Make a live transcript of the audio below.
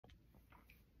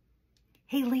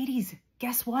Hey ladies,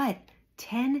 guess what?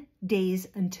 10 days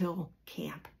until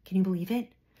camp. Can you believe it?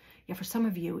 Yeah, for some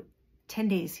of you, 10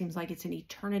 days seems like it's an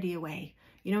eternity away.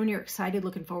 You know, when you're excited,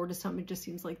 looking forward to something, it just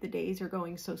seems like the days are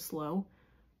going so slow.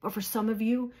 But for some of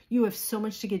you, you have so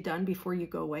much to get done before you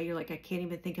go away. You're like, I can't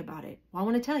even think about it. Well, I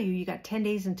want to tell you, you got 10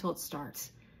 days until it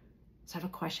starts. So I have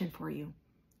a question for you.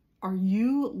 Are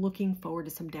you looking forward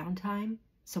to some downtime,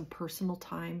 some personal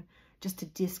time, just to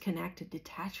disconnect and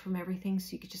detach from everything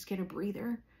so you could just get a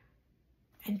breather?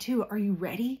 And two, are you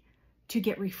ready to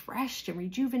get refreshed and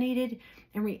rejuvenated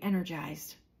and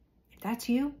re-energized? If that's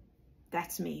you,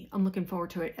 that's me. I'm looking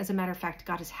forward to it. As a matter of fact,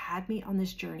 God has had me on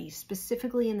this journey,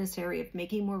 specifically in this area of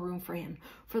making more room for him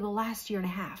for the last year and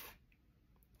a half.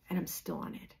 And I'm still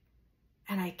on it.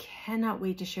 And I cannot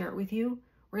wait to share it with you.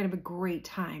 We're going to have a great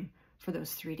time for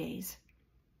those 3 days.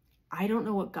 I don't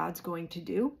know what God's going to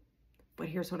do, but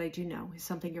here's what I do know is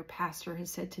something your pastor has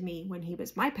said to me when he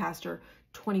was my pastor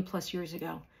 20 plus years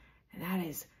ago. And that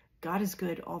is, God is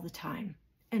good all the time.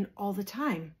 And all the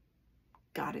time,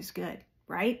 God is good,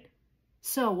 right?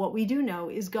 So what we do know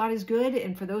is God is good.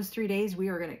 And for those 3 days, we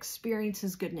are going to experience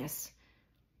his goodness.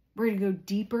 We're going to go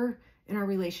deeper in our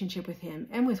relationship with him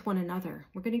and with one another.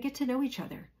 We're going to get to know each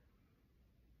other.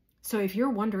 So if you're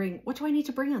wondering, what do I need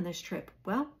to bring on this trip?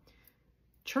 Well,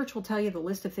 church will tell you the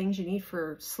list of things you need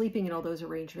for sleeping and all those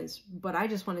arrangements. But I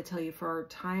just want to tell you, for our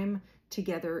time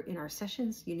together in our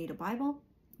sessions, you need a Bible,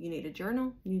 you need a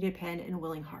journal, you need a pen, and a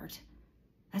willing heart.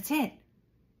 That's it.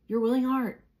 Your willing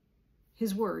heart,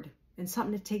 his word, and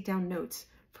something to take down notes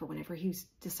for whenever he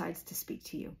decides to speak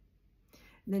to you.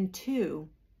 And then two,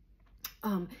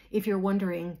 if you're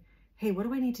wondering, hey, what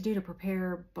do I need to do to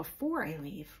prepare before I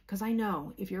leave? Because I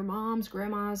know if your moms,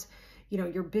 grandmas, you know,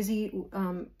 you're busy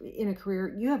in a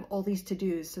career, you have all these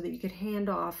to-dos so that you could hand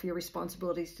off your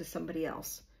responsibilities to somebody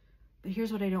else. But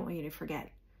here's what I don't want you to forget.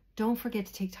 Don't forget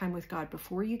to take time with God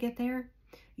before you get there.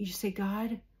 You just say,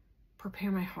 God,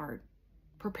 prepare my heart.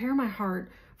 Prepare my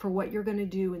heart for what you're going to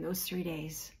do in those 3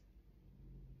 days.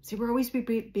 See, we're always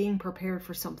being prepared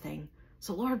for something.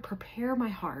 So Lord, prepare my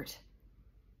heart.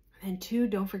 And two,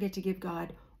 don't forget to give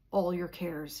God all your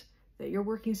cares that you're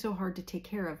working so hard to take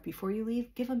care of. Before you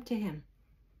leave, give them to him.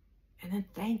 And then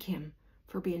thank him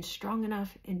for being strong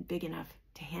enough and big enough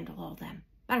to handle all of them.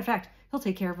 Matter of fact, he'll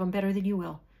take care of them better than you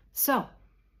will. So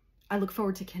I look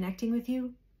forward to connecting with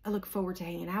you. I look forward to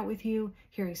hanging out with you,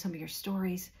 hearing some of your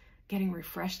stories, getting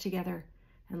refreshed together,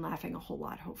 and laughing a whole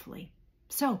lot, hopefully.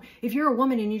 So if you're a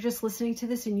woman and you're just listening to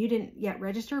this and you didn't yet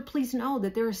register, please know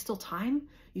that there is still time.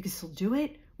 You can still do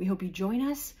it. We hope you join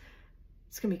us.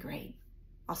 It's going to be great.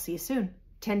 I'll see you soon.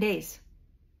 10 days.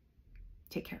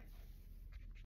 Take care.